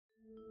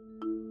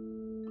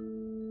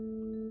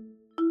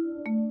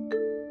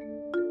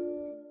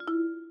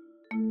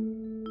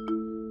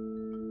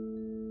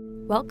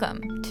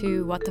Welcome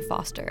to What the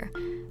Foster,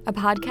 a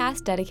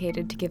podcast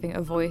dedicated to giving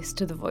a voice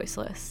to the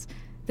voiceless.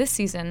 This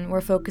season,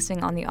 we're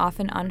focusing on the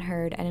often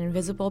unheard and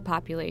invisible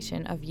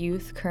population of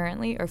youth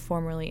currently or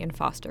formerly in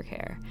foster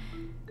care.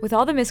 With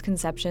all the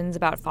misconceptions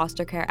about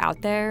foster care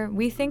out there,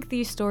 we think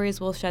these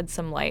stories will shed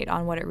some light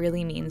on what it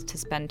really means to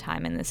spend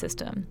time in the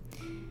system.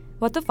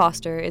 What the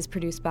Foster is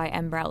produced by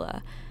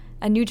Umbrella,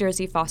 a New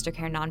Jersey foster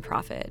care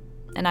nonprofit,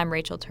 and I'm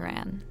Rachel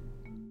Turan.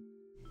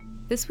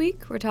 This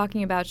week, we're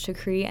talking about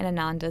Shakri and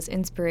Ananda's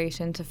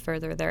inspiration to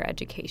further their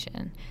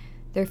education,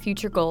 their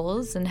future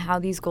goals, and how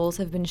these goals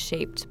have been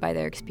shaped by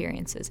their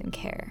experiences in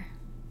care.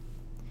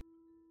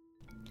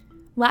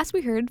 Last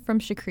we heard from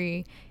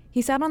Shakri,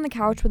 he sat on the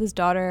couch with his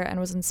daughter and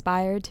was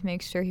inspired to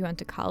make sure he went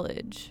to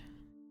college.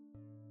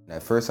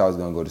 At first, I was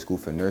going to go to school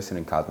for nursing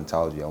and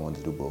cosmetology. I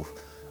wanted to do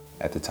both.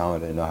 At the time, I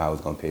didn't know how I was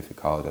going to pay for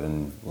college. I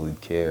didn't really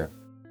care.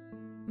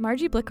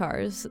 Margie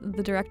Blickars,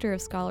 the director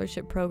of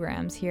scholarship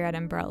programs here at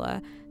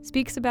Umbrella,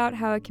 speaks about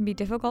how it can be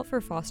difficult for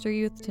foster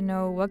youth to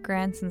know what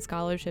grants and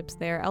scholarships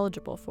they are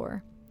eligible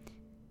for.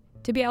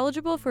 To be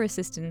eligible for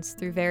assistance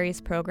through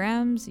various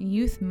programs,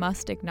 youth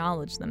must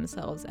acknowledge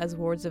themselves as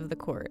wards of the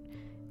court.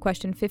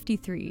 Question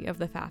 53 of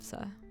the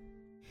FAFSA.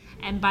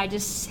 And by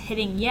just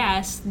hitting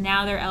yes,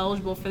 now they're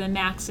eligible for the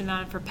maximum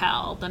amount for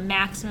Pell, the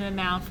maximum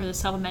amount for the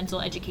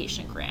supplemental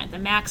education grant, the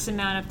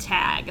maximum amount of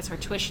TAG, it's our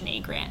tuition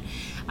aid grant.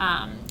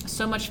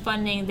 So much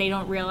funding, they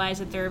don't realize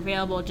that they're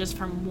available just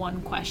from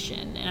one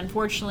question. And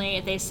unfortunately,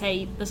 if they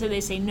say, let's say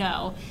they say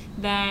no,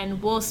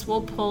 then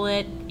we'll pull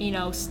it,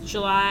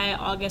 July,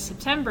 August,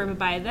 September, but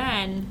by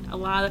then, a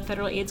lot of the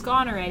federal aid's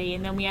gone already,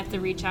 and then we have to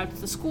reach out to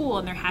the school,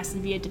 and there has to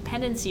be a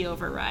dependency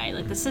override.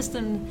 Like, the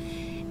system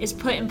is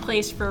put in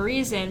place for a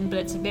reason, but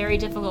it's very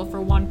difficult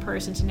for one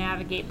person to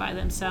navigate by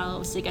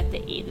themselves to get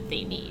the aid that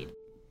they need.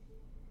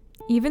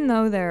 Even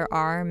though there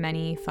are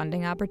many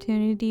funding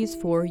opportunities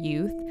for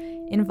youth,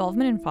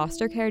 involvement in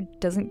foster care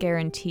doesn't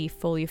guarantee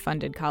fully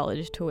funded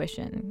college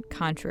tuition,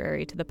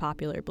 contrary to the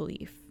popular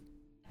belief.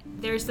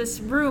 There's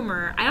this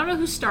rumor, I don't know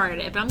who started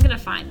it, but I'm going to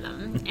find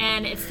them.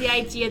 And it's the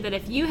idea that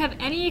if you have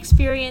any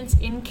experience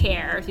in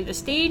care through the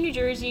state of New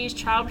Jersey's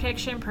Child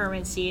Protection and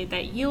Permanency,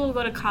 that you will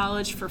go to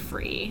college for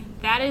free.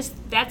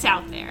 That's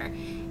out there.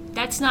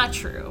 That's not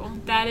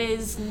true. That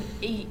is,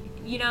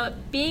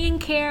 being in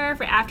care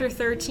for after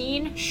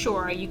 13,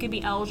 sure, you could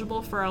be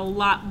eligible for a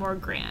lot more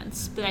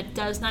grants, but that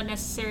does not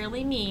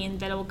necessarily mean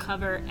that it will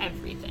cover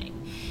everything.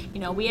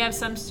 We have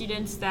some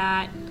students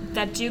that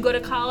do go to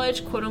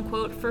college, quote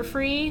unquote, for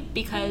free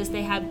because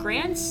they have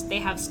grants, they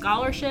have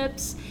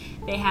scholarships,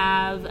 they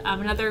have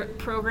another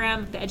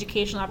program, the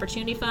Educational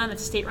Opportunity Fund,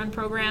 that's a state-run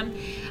program,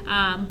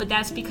 but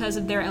that's because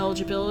of their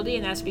eligibility,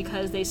 and that's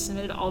because they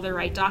submitted all their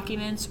right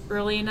documents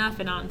early enough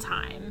and on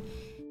time.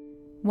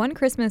 One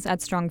Christmas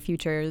at Strong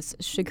Futures,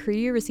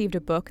 Shakri received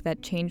a book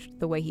that changed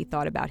the way he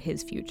thought about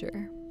his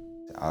future.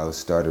 I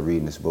started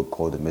reading this book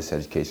called The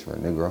Miseducation for a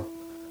Negro.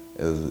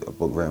 It was a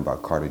book written by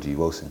Carter G.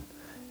 Wilson.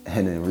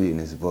 And in reading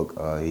this book,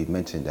 he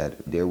mentioned that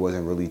there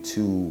wasn't really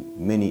too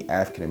many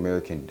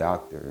African-American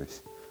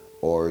doctors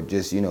or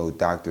just,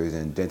 doctors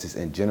and dentists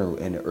in general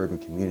in the urban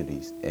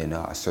communities. And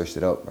I searched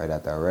it up right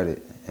after I read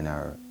it, and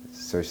I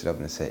searched it up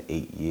and it said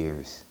 8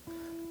 years.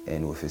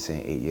 And with it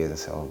saying 8 years, I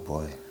said, oh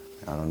boy,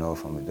 I don't know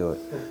if I'm gonna do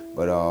it.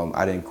 But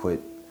I didn't quit.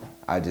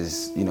 I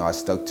just, I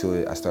stuck to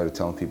it. I started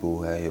telling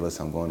people, hey,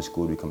 listen, I'm going to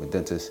school to become a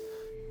dentist.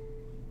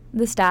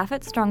 The staff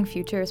at Strong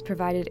Futures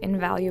provided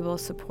invaluable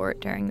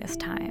support during this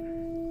time.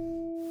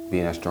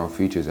 Being at Strong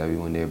Futures,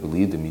 everyone there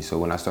believed in me. So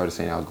when I started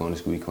saying I was going to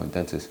school to become a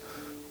dentist,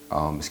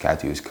 Ms.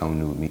 Kathy was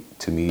coming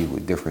to me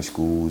with different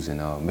schools, and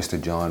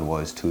Mr. John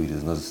was too. He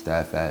does another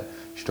staff at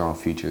Strong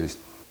Futures.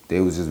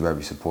 They was just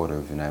very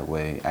supportive in that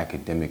way.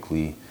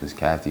 Academically, Ms.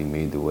 Kathy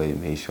made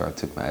sure I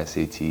took my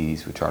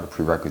SATs, which are the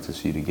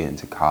prerequisites for you to get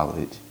into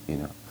college,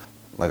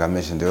 Like I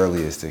mentioned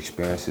earlier, it's the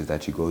experiences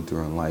that you go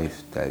through in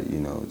life that,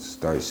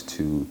 starts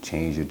to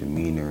change your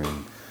demeanor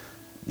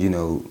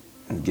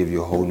and, give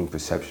you a whole new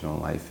perception on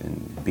life.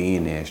 And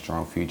being there at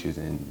Strong Futures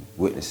and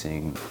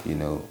witnessing,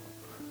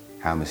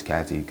 how Ms.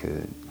 Kathy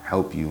could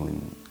help you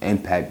and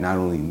impact not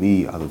only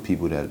me, other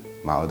people that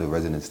my other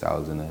residents that I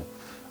was in a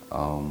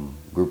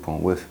group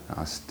home with,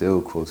 I'm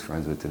still close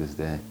friends with to this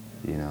day,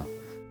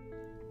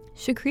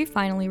 Shakri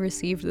finally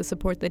received the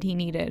support that he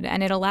needed,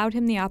 and it allowed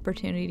him the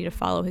opportunity to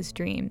follow his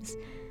dreams.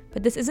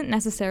 But this isn't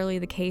necessarily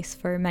the case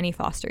for many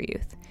foster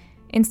youth.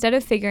 Instead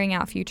of figuring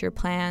out future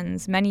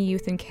plans, many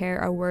youth in care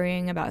are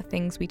worrying about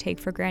things we take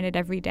for granted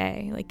every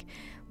day, like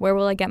where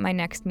will I get my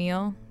next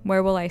meal?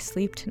 Where will I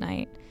sleep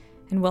tonight?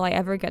 And will I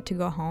ever get to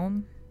go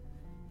home?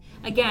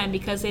 Again,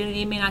 because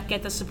they may not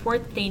get the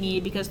support that they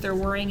need because they're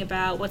worrying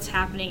about what's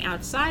happening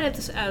outside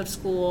of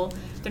school.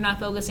 They're not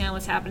focusing on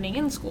what's happening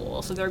in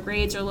school. So their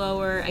grades are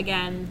lower,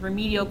 again,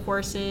 remedial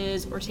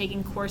courses or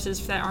taking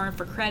courses that aren't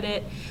for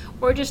credit,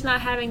 or just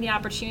not having the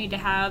opportunity to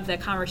have the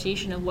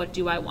conversation of what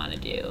do I want to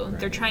do. Right.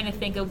 They're trying to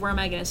think of where am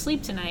I going to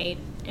sleep tonight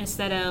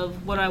instead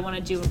of what do I want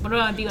to do, what do I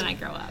want to be when I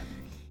grow up.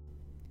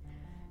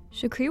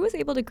 Shakri was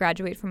able to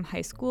graduate from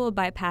high school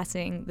by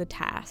passing the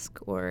TASC,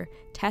 or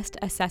Test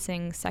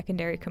Assessing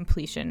Secondary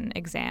Completion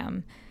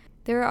exam.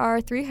 There are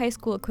 3 high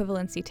school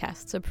equivalency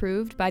tests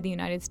approved by the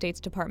United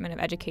States Department of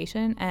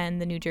Education and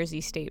the New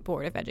Jersey State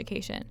Board of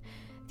Education.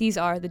 These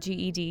are the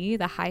GED,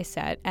 the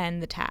HiSET,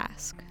 and the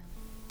TASC.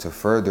 To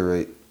further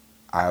it,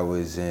 I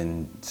was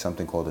in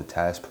something called the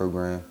TASC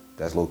program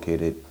that's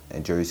located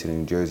in Jersey City,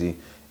 New Jersey.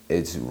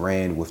 It's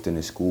ran within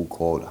a school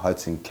called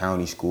Hudson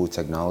County School of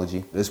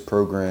Technology. This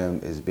program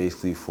is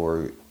basically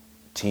for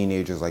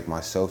teenagers like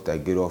myself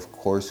that get off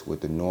course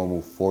with the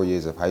normal 4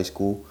 years of high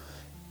school.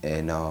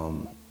 And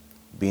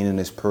being in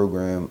this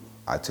program,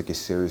 I took it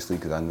seriously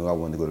because I knew I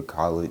wanted to go to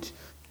college.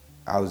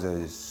 I was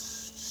a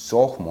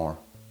sophomore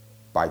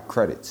by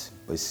credits,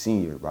 but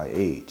senior by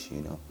age,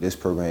 you know. This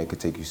program could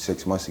take you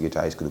 6 months to get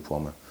your high school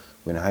diploma.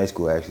 When in high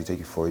school, it actually take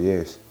you 4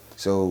 years.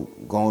 So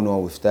going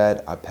on with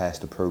that, I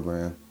passed the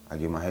program. I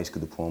get my high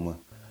school diploma.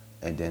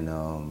 And then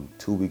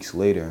 2 weeks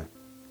later,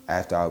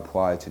 after I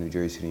applied to New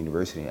Jersey City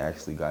University, I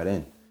actually got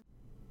in.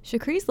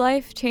 Shakri's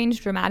life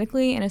changed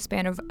dramatically in a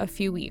span of a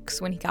few weeks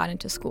when he got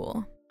into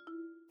school.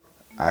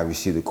 I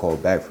received a call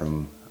back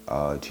from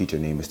a teacher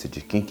named Mr.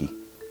 Jakinki.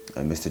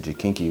 And Mr.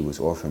 Jakinki was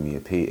offering me a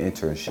paid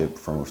internship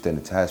from within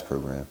the TASC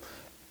program.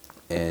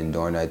 And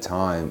during that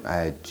time, I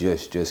had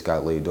just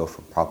got laid off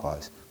from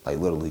Popeyes. Like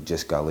literally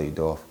just got laid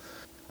off.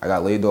 I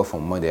got laid off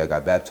on Monday. I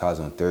got baptized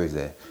on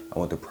Thursday. I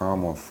went to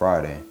prom on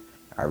Friday.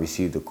 I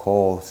received a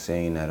call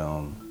saying that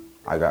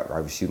I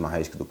received my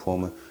high school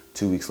diploma.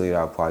 2 weeks later,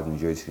 I applied to New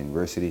Jersey State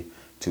University.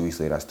 2 weeks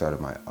later, I started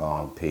my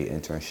paid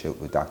internship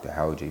with Dr.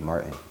 Howard J.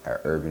 Martin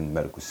at Urban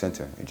Medical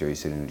Center in Jersey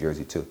City, New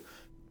Jersey, too.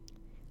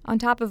 On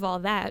top of all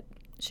that,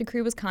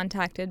 Shakri was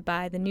contacted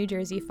by the New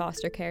Jersey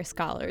Foster Care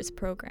Scholars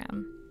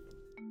Program.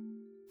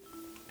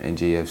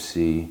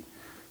 NJFC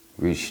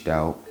reached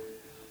out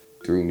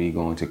through me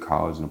going to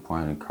college and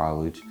applying to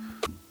college.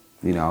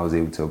 You know, I was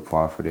able to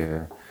apply for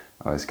their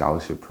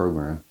scholarship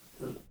program.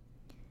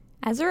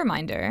 As a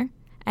reminder,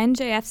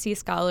 NJFC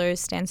Scholars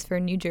stands for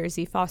New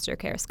Jersey Foster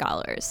Care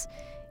Scholars.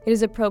 It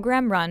is a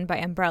program run by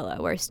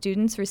Umbrella where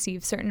students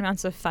receive certain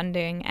amounts of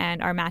funding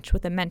and are matched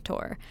with a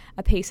mentor,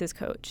 a PACES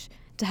coach,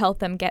 to help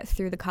them get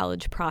through the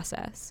college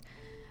process.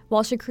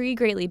 While Shakri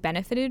greatly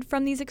benefited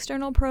from these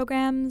external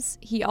programs,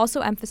 he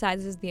also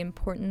emphasizes the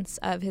importance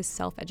of his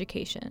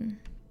self-education.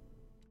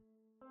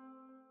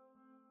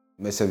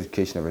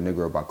 Miseducation of a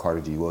Negro by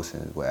Carter G.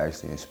 Wilson is what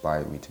actually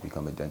inspired me to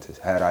become a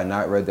dentist. Had I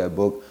not read that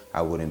book,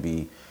 I wouldn't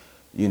be,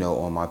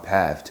 on my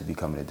path to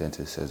becoming a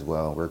dentist as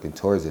well, working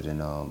towards it.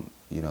 And,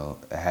 it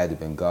had to have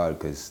been God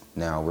because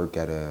now I work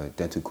at a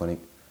dental clinic.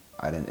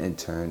 I'm an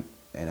intern,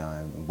 and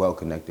I'm well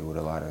connected with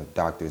a lot of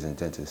doctors and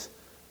dentists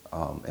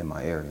in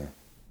my area.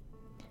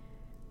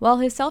 While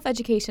his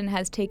self-education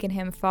has taken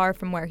him far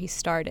from where he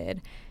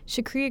started,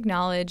 Shakri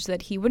acknowledged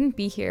that he wouldn't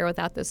be here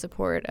without the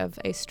support of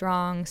a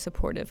strong,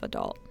 supportive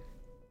adult.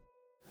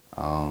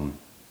 I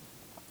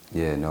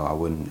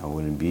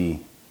wouldn't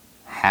be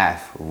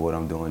half of what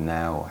I'm doing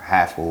now,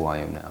 half of who I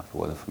am now if it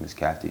wasn't for Ms.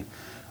 Kathy.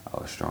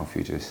 Strong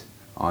Futures,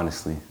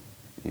 honestly,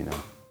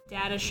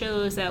 Data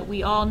shows that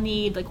we all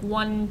need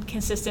one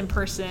consistent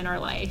person in our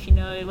life,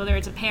 whether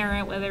it's a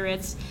parent, whether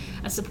it's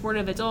a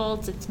supportive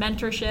adult, it's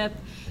mentorship.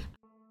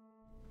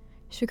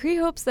 Shakri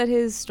hopes that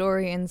his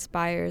story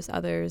inspires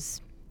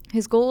others.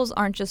 His goals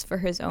aren't just for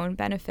his own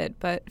benefit,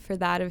 but for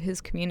that of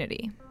his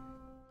community.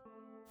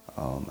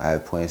 I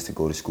have plans to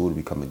go to school to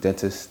become a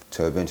dentist,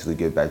 to eventually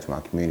give back to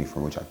my community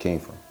from which I came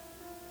from.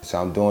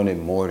 So I'm doing it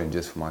more than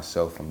just for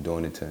myself. I'm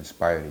doing it to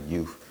inspire the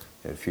youth,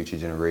 the future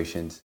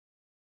generations.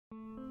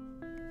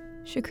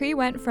 Shakri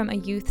went from a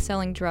youth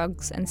selling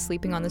drugs and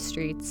sleeping on the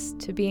streets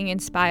to being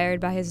inspired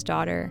by his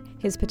daughter,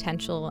 his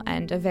potential,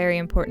 and a very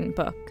important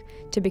book,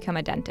 to become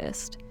a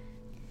dentist.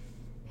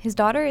 His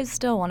daughter is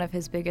still one of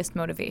his biggest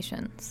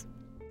motivations.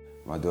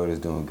 My daughter's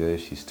doing good.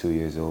 She's 2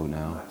 years old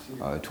now,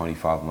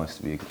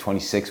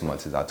 26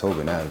 months is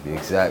October now to be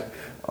exact.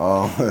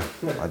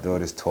 My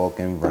daughter's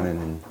talking,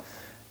 running,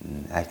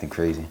 and acting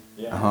crazy.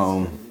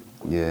 So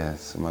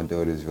my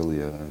daughter's really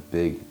a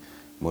big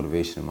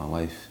motivation in my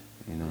life,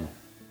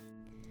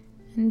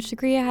 And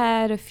Shakri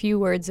had a few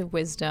words of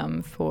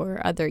wisdom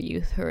for other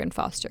youth who are in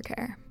foster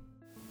care.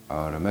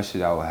 The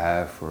message I would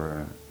have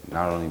for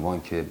not only one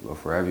kid, but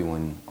for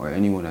everyone or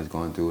anyone that's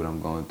going through what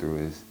I'm going through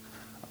is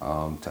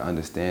to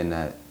understand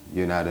that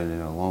you're not in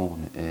it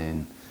alone.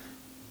 And,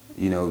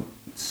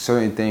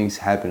 certain things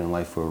happen in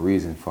life for a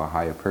reason, for a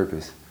higher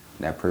purpose.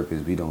 And that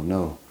purpose we don't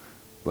know.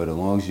 But as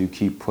long as you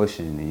keep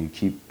pushing and you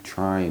keep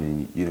trying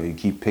and, you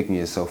keep picking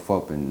yourself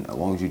up, and as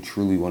long as you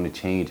truly want to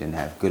change and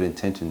have good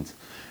intentions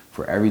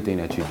for everything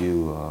that you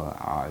do,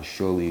 I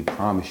surely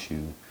promise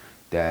you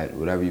that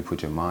whatever you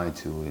put your mind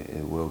to,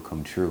 it will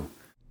come true.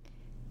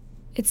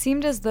 It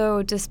seemed as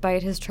though,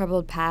 despite his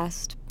troubled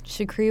past,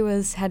 Shakri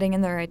was heading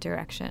in the right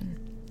direction.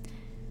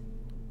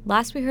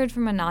 Last we heard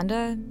from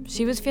Ananda,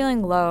 she was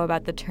feeling low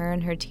about the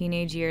turn her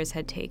teenage years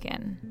had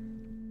taken.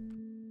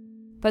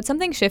 But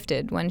something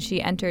shifted when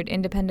she entered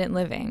independent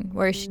living,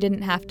 where she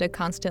didn't have to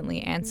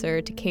constantly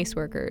answer to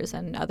caseworkers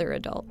and other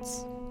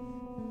adults.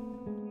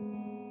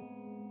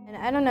 And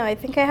I don't know, I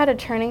think I had a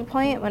turning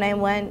point when I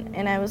went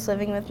and I was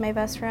living with my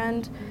best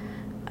friend.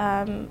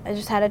 I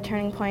just had a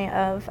turning point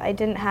of I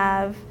didn't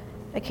have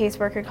a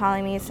caseworker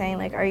calling me saying,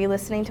 like, are you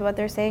listening to what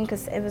they're saying?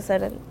 Because it was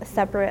at a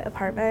separate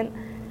apartment.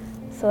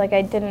 So, like,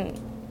 I didn't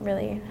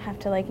really have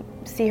to, like,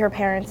 see her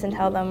parents and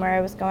tell them where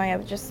I was going. I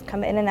would just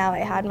come in and out. I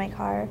had my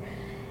car.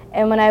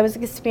 And when I was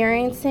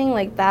experiencing,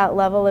 like, that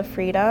level of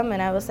freedom,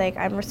 and I was like,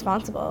 I'm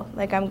responsible.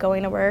 Like, I'm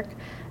going to work.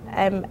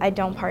 I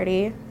don't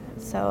party,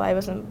 so I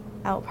wasn't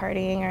out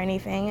partying or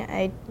anything.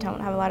 I don't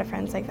have a lot of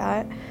friends like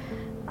that.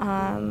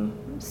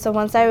 So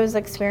once I was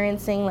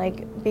experiencing,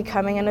 like,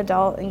 becoming an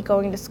adult and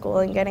going to school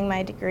and getting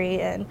my degree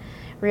and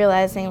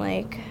realizing,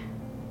 like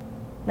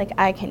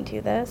I can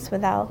do this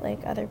without, like,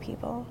 other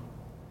people.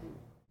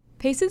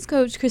 PACE's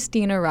coach,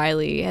 Christina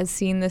Riley, has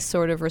seen this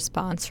sort of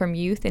response from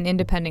youth in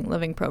independent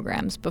living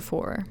programs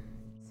before.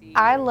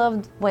 I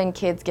loved when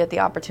kids get the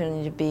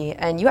opportunity to be,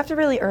 and you have to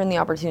really earn the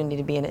opportunity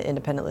to be in an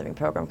independent living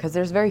program because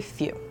there's very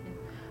few.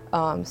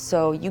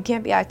 So you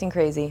can't be acting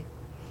crazy.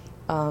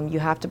 You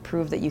have to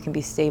prove that you can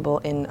be stable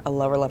in a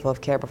lower level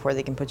of care before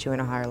they can put you in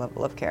a higher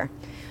level of care.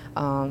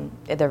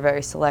 They're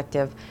very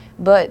selective.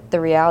 But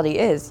the reality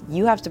is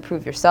you have to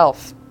prove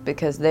yourself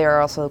because they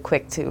are also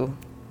quick to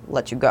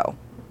let you go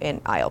in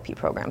ILP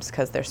programs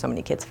because there's so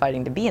many kids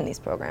fighting to be in these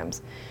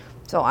programs.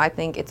 So I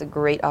think it's a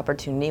great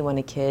opportunity when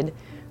a kid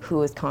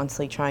who is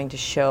constantly trying to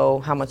show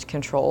how much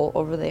control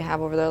they have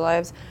over their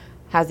lives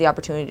has the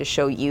opportunity to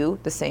show you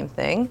the same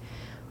thing.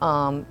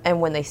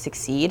 And when they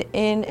succeed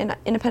in an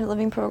independent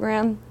living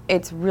program,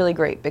 it's really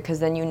great because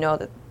then you know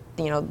that,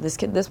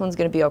 this one's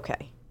going to be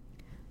okay.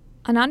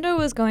 Ananda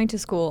was going to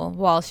school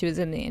while she was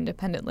in the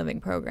independent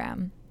living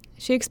program.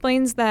 She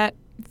explains that,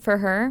 for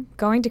her,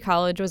 going to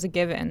college was a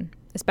given,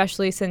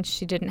 especially since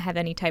she didn't have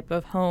any type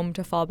of home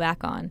to fall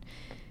back on.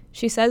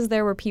 She says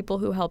there were people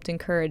who helped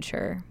encourage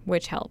her,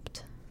 which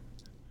helped.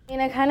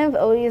 I kind of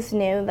always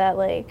knew that,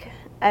 like,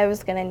 I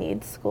was going to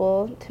need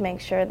school to make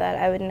sure that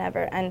I would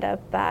never end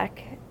up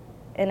back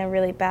in a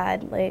really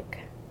bad, like,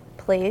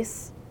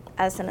 place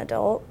as an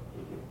adult.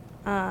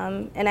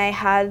 And I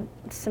had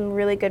some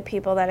really good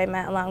people that I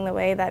met along the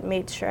way that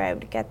made sure I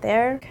would get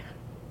there.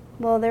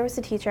 Well, there was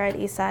a teacher at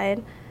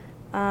Eastside.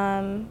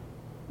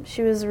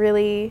 She was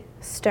really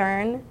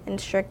stern and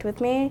strict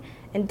with me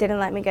and didn't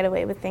let me get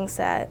away with things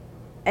that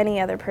any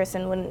other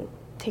person wouldn't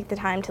take the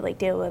time to, like,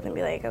 deal with and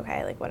be like,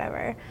 okay, like,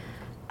 whatever.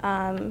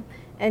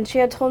 And she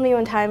had told me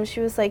one time,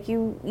 she was like,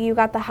 you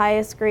got the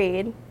highest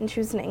grade, and she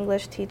was an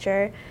English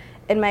teacher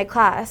in my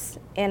class,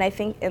 and I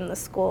think in the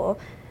school.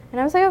 And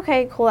I was like,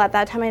 okay, cool. At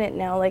that time, I didn't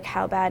know, like,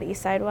 how bad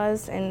Eastside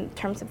was in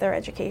terms of their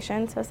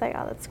education, so I was like,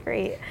 oh, that's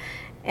great.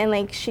 And,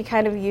 like, she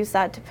kind of used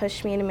that to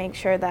push me to make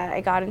sure that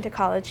I got into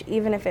college,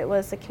 even if it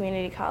was a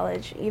community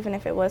college, even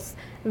if it was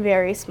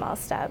very small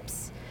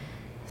steps.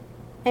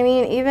 I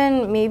mean,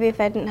 even maybe if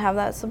I didn't have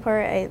that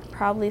support, I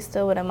probably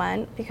still would have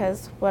went,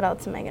 because what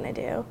else am I going to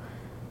do?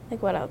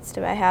 Like, what else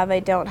do I have?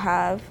 I don't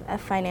have a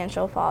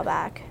financial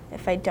fallback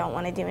if I don't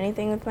want to do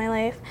anything with my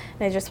life,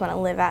 and I just want to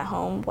live at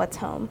home. What's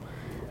home?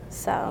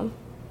 So,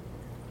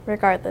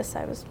 regardless,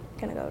 I was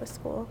going to go to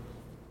school.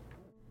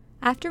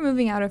 After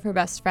moving out of her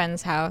best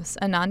friend's house,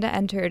 Ananda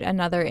entered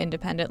another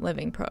independent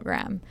living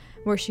program,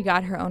 where she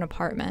got her own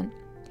apartment.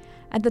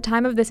 At the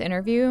time of this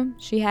interview,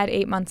 she had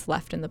 8 months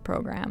left in the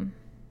program.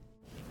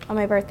 On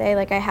my birthday,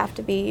 like, I have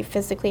to be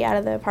physically out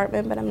of the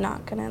apartment, but they're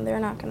not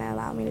gonna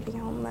allow me to be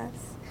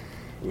homeless.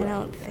 I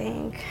don't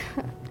think.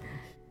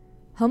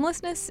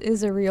 Homelessness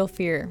is a real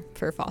fear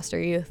for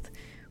foster youth,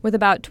 with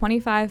about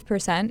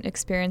 25%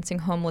 experiencing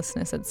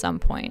homelessness at some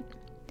point.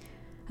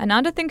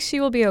 Ananda thinks she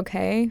will be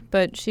okay,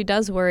 but she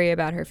does worry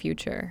about her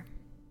future.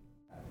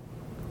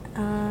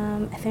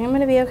 I think I'm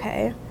gonna be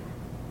okay,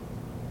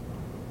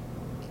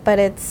 but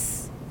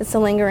it's a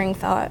lingering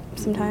thought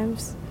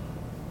sometimes.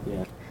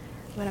 Yeah.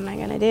 What am I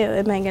gonna do?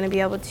 Am I gonna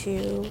be able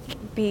to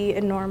be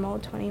a normal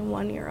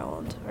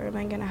 21-year-old, or am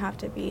I gonna have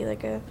to be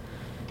like a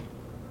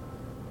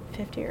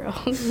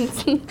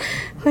 50-year-old,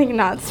 like,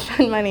 not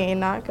spend money and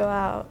not go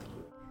out?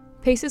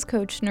 PACE's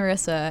coach,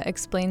 Narissa,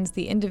 explains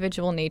the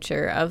individual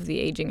nature of the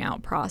aging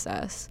out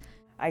process.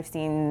 I've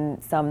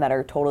seen some that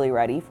are totally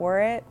ready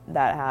for it,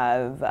 that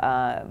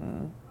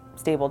have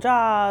stable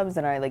jobs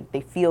and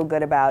they feel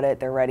good about it.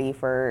 They're ready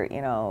for,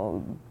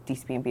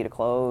 DCP&P to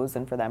close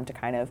and for them to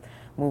kind of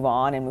move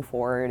on and move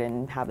forward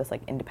and have this,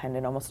 like,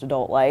 independent, almost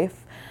adult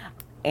life.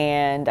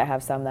 And I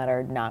have some that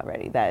are not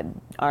ready, that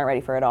aren't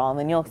ready for it all. And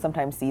then you'll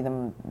sometimes see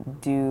them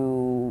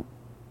do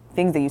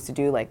things they used to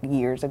do, like,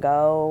 years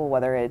ago,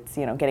 whether it's,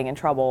 getting in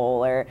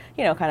trouble or,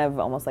 kind of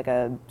almost like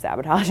a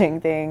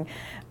sabotaging thing,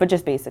 but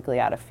just basically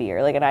out of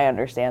fear. Like, and I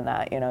understand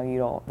that,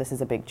 this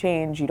is a big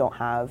change. You don't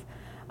have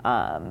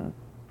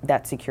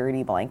that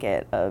security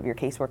blanket of your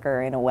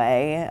caseworker in a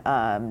way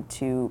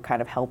to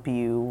kind of help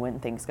you when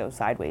things go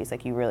sideways.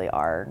 Like, you really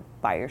are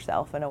by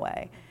yourself in a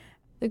way.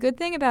 The good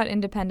thing about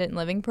independent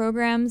living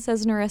programs,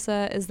 says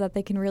Narissa, is that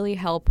they can really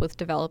help with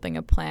developing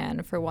a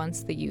plan for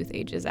once the youth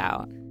ages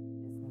out.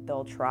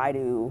 They'll try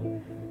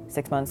to,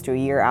 6 months to a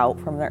year out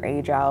from their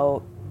age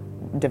out,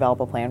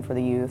 develop a plan for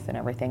the youth and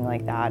everything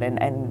like that.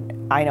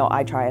 And I know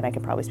I try, and I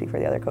can probably speak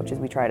for the other coaches,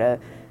 we try to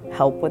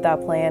help with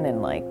that plan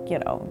and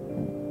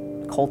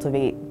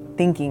cultivate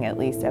thinking at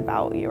least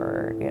about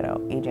your,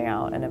 aging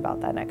out and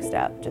about that next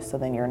step, just so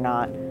then you're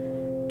not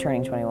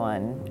turning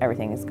 21,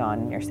 everything is gone,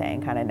 and you're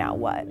saying kind of now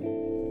what?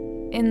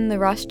 In the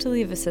rush to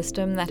leave a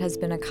system that has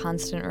been a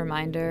constant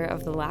reminder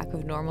of the lack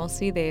of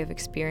normalcy they have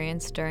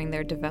experienced during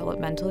their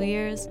developmental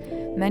years,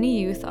 many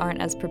youth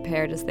aren't as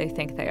prepared as they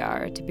think they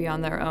are to be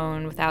on their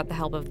own without the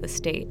help of the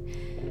state.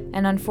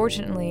 And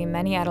unfortunately,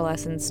 many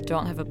adolescents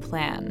don't have a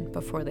plan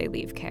before they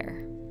leave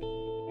care.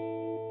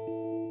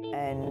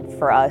 And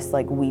for us,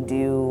 we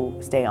do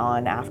stay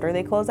on after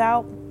they close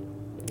out.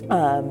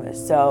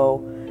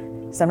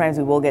 So sometimes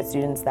we will get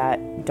students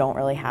that don't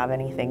really have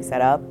anything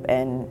set up,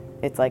 and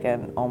it's like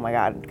an, oh my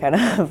God, kind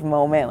of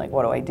moment,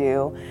 what do I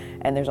do?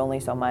 And there's only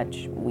so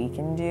much we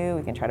can do.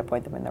 We can try to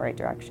point them in the right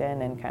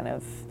direction and kind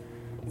of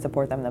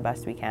support them the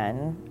best we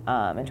can,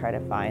 and try to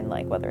find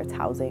whether it's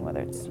housing,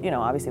 whether it's,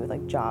 obviously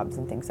with jobs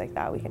and things like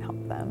that, we can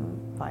help them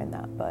find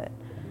that. But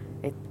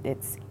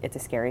it's a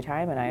scary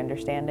time, and I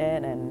understand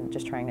it, and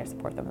just trying to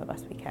support them the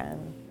best we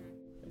can.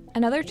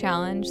 Another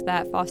challenge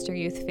that foster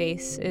youth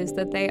face is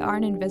that they are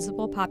an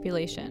invisible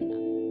population.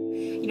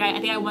 I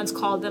think I once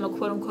called them a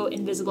quote-unquote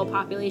invisible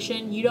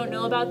population. You don't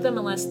know about them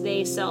unless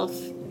they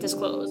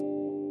self-disclose.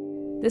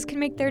 This can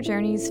make their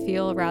journeys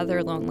feel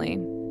rather lonely.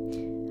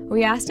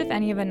 We asked if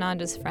any of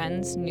Ananda's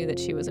friends knew that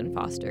she was in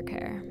foster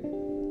care.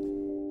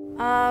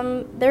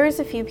 There was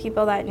a few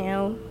people that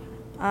knew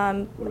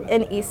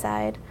in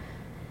Eastside.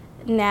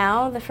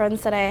 Now, the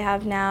friends that I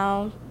have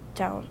now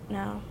don't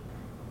know.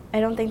 I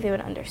don't think they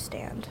would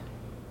understand.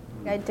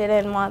 I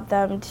didn't want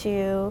them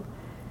to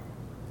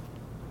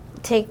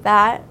take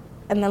that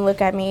and then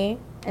look at me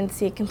and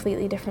see a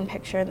completely different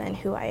picture than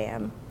who I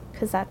am,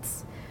 because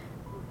that's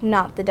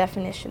not the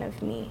definition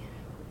of me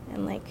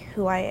and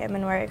who I am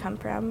and where I come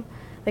from.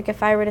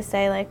 If I were to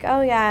say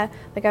oh yeah,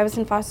 I was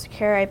in foster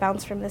care, I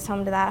bounced from this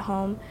home to that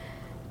home,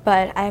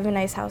 but I have a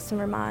nice house in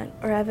Vermont,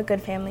 or I have a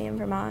good family in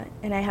Vermont,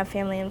 and I have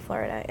family in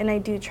Florida, and I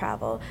do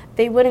travel,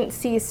 they wouldn't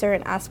see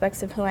certain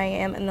aspects of who I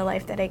am and the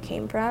life that I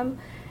came from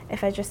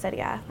if I just said,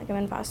 yeah, I'm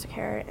in foster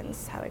care, and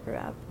this is how I grew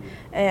up,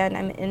 and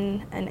I'm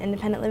in an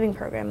independent living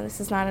program, and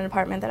this is not an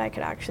apartment that I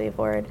could actually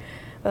afford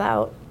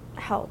without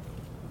help.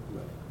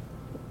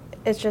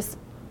 It's just,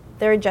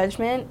 their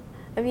judgment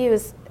of you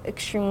is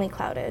extremely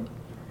clouded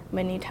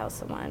when you tell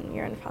someone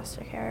you're in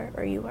foster care,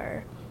 or you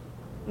were.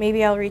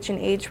 Maybe I'll reach an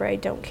age where I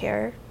don't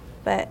care,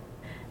 but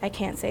I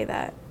can't say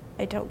that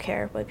I don't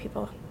care what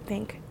people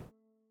think.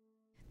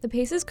 The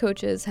PACE's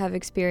coaches have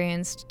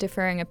experienced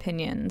differing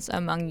opinions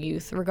among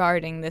youth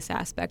regarding this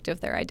aspect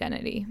of their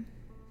identity.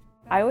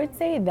 I would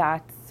say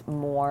that's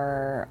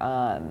more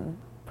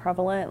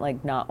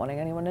prevalent, not wanting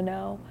anyone to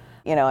know.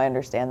 I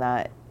understand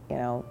that,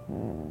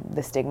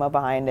 the stigma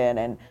behind it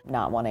and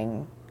not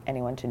wanting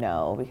anyone to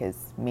know,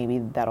 because maybe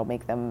that'll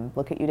make them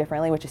look at you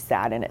differently, which is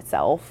sad in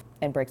itself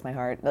and breaks my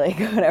heart.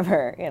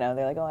 Whatever, they're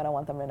oh, I don't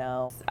want them to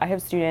know. I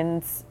have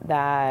students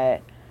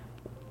that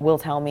will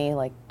tell me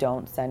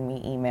don't send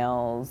me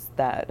emails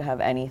that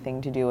have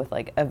anything to do with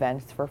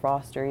events for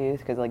foster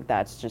youth, because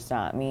that's just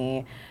not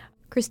me.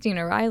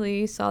 Christina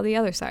Riley saw the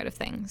other side of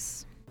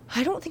things.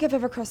 I don't think I've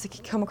ever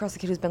come across a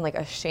kid who's been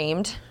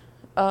ashamed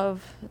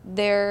of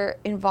their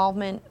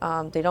involvement.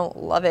 They don't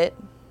love it,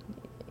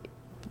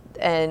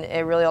 and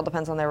it really all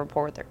depends on their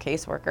rapport with their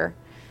caseworker.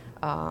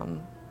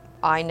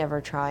 I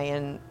never try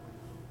and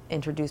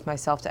introduce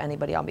myself to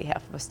anybody on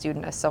behalf of a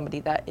student as somebody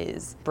that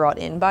is brought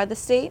in by the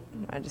state.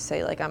 I just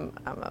say I'm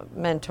a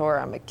mentor,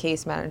 I'm a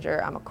case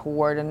manager, I'm a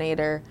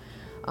coordinator,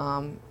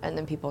 and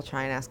then people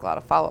try and ask a lot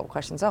of follow-up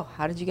questions. Oh,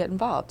 how did you get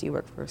involved? Do you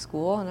work for a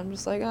school? And I'm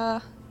just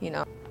none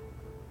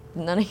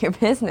of your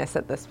business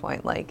at this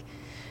point.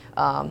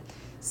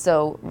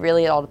 So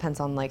really it all depends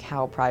on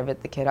how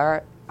private the kid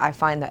are. I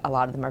find that a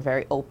lot of them are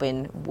very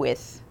open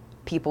with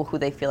people who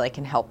they feel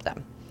can help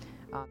them.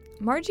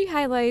 Margie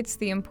highlights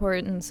the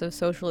importance of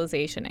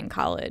socialization in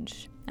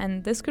college,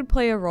 and this could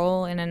play a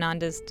role in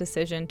Ananda's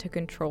decision to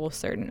control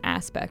certain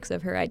aspects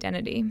of her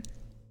identity.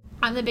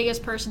 I'm the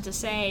biggest person to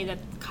say that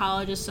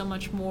college is so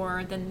much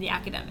more than the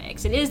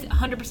academics. It is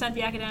 100%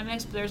 the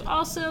academics, but there's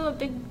also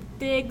a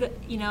big,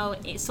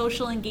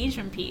 social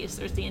engagement piece.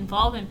 There's the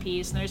involvement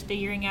piece, and there's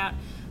figuring out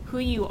who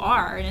you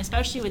are, and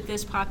especially with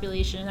this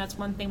population, that's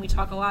one thing we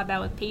talk a lot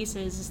about with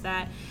PACES, is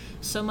that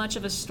so much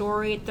of the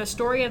story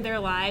of their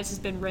lives has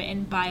been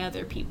written by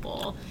other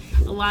people.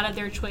 A lot of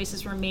their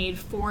choices were made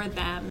for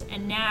them,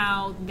 and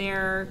now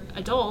they're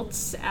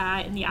adults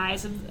in the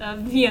eyes of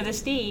the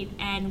state,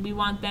 and we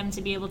want them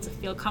to be able to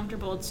feel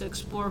comfortable to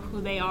explore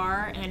who they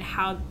are and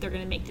how they're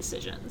going to make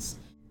decisions.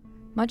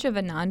 Much of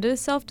Ananda's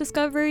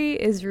self-discovery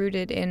is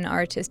rooted in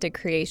artistic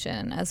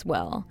creation as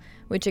well,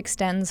 which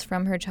extends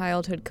from her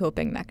childhood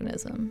coping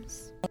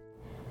mechanisms.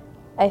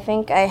 I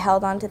think I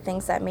held on to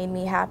things that made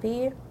me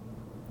happy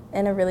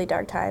in a really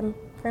dark time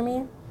for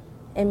me.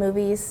 And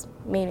movies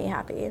made me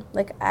happy.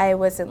 Like, I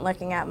wasn't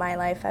looking at my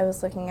life, I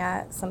was looking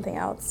at something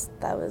else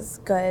that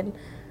was good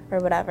or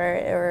whatever,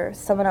 or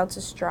someone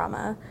else's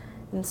drama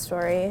and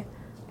story.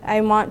 I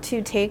want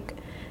to take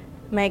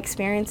my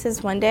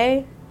experiences one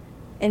day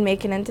and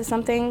make it into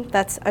something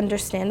that's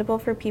understandable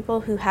for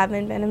people who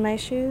haven't been in my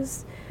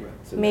shoes. Right.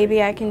 So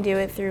maybe I can do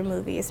it through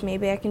movies,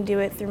 maybe I can do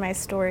it through my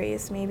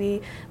stories,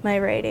 maybe my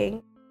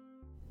writing.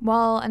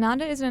 While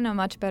Ananda is in a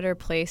much better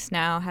place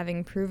now,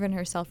 having proven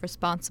herself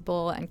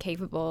responsible and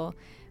capable,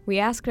 we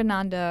asked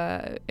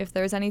Ananda if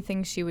there was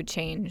anything she would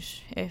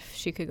change if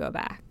she could go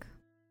back.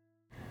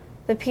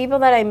 The people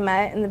that I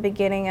met in the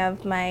beginning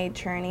of my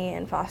journey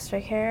in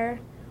foster care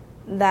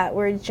that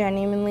were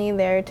genuinely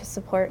there to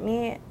support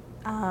me,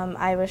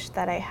 I wish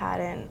that I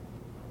hadn't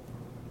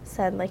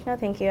said, like, no,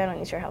 thank you, I don't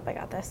need your help, I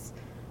got this.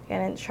 I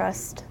didn't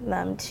trust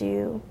them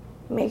to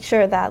make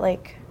sure that,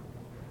 like,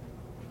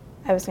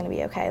 I was going to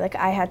be okay. Like,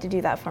 I had to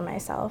do that for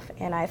myself,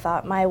 and I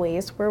thought my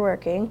ways were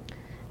working.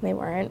 They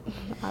weren't,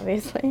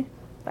 obviously.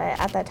 But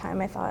at that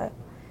time, I thought,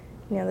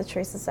 you know, the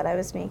choices that I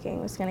was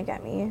making was going to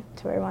get me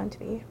to where I wanted to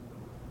be.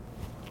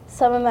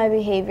 Some of my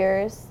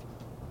behaviors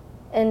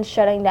and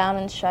shutting down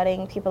and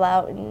shutting people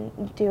out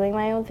and doing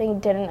my own thing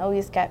didn't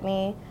always get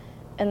me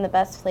in the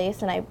best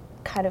place, and I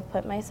kind of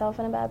put myself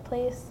in a bad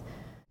place.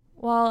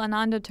 While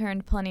Ananda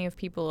turned plenty of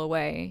people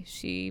away,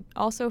 she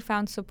also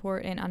found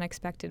support in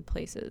unexpected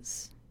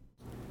places.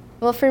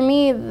 Well, for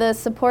me, the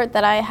support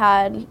that I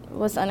had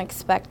was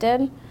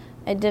unexpected.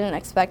 I didn't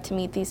expect to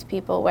meet these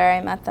people where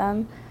I met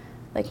them,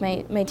 like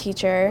my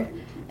teacher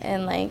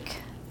and like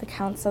the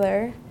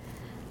counselor.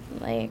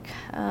 Like,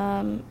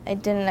 I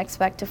didn't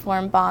expect to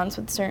form bonds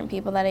with certain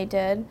people that I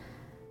did.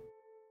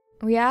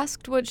 We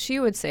asked what she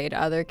would say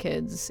to other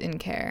kids in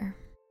care.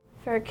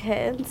 For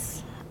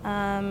kids,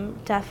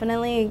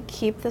 definitely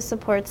keep the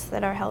supports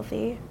that are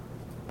healthy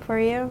for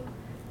you,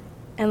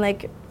 and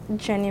like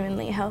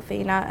genuinely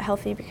healthy, not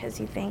healthy because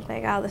you think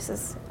like, oh,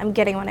 I'm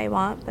getting what I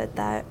want, but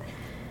that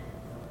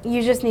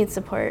you just need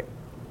support.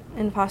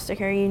 In foster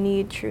care, you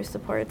need true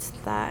supports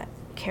that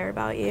care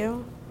about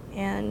you,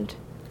 and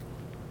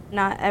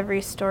not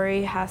every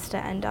story has to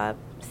end up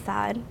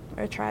sad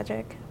or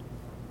tragic.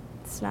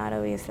 It's not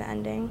always the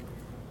ending.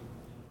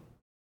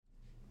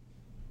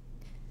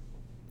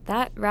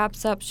 That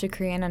wraps up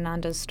Shakri and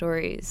Ananda's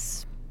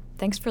stories.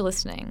 Thanks for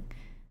listening.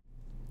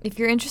 If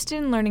you're interested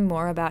in learning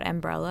more about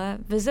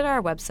Embrella, visit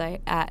our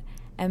website at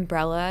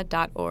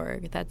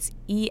embrella.org. That's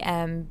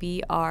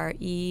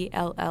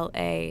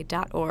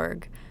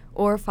EMBRELLA.org.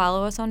 Or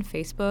follow us on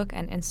Facebook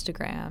and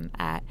Instagram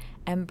at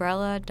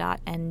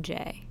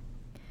embrella.nj.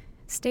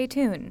 Stay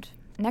tuned.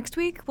 Next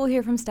week, we'll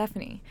hear from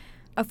Stephanie,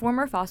 a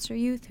former foster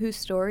youth whose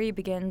story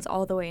begins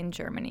all the way in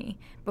Germany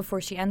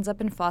before she ends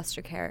up in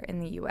foster care in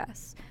the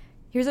U.S.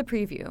 Here's a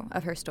preview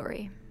of her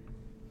story.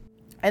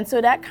 And so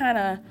that kind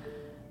of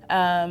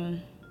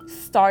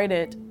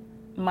started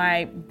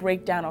my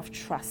breakdown of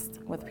trust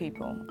with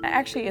people.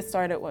 Actually, it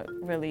started with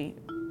really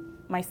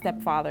my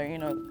stepfather,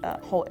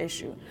 whole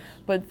issue.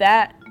 But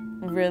that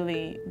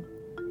really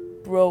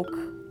broke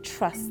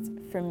trust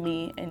for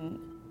me in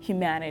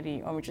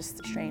humanity, or just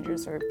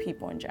strangers or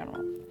people in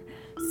general.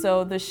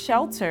 So the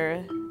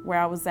shelter where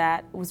I was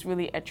at was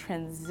really a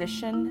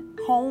transition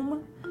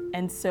home.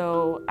 And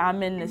so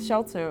I'm in the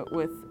shelter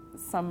with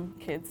some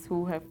kids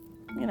who have,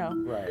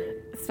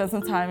 spent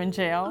some time in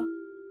jail.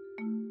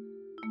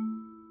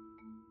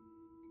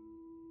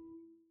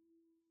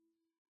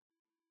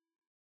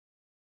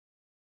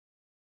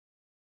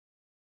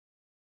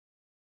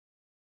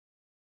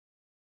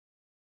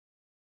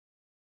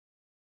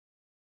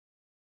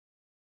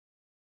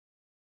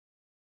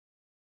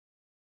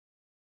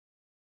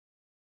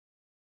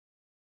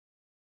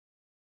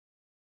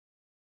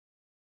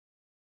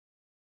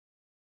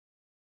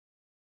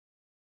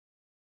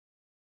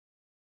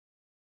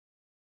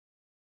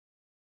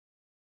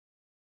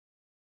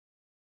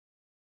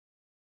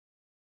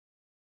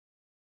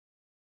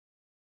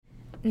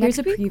 Here's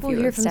a preview we'll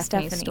hear from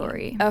Stephanie's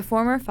story, a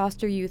former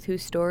foster youth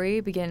whose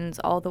story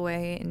begins all the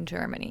way in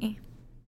Germany.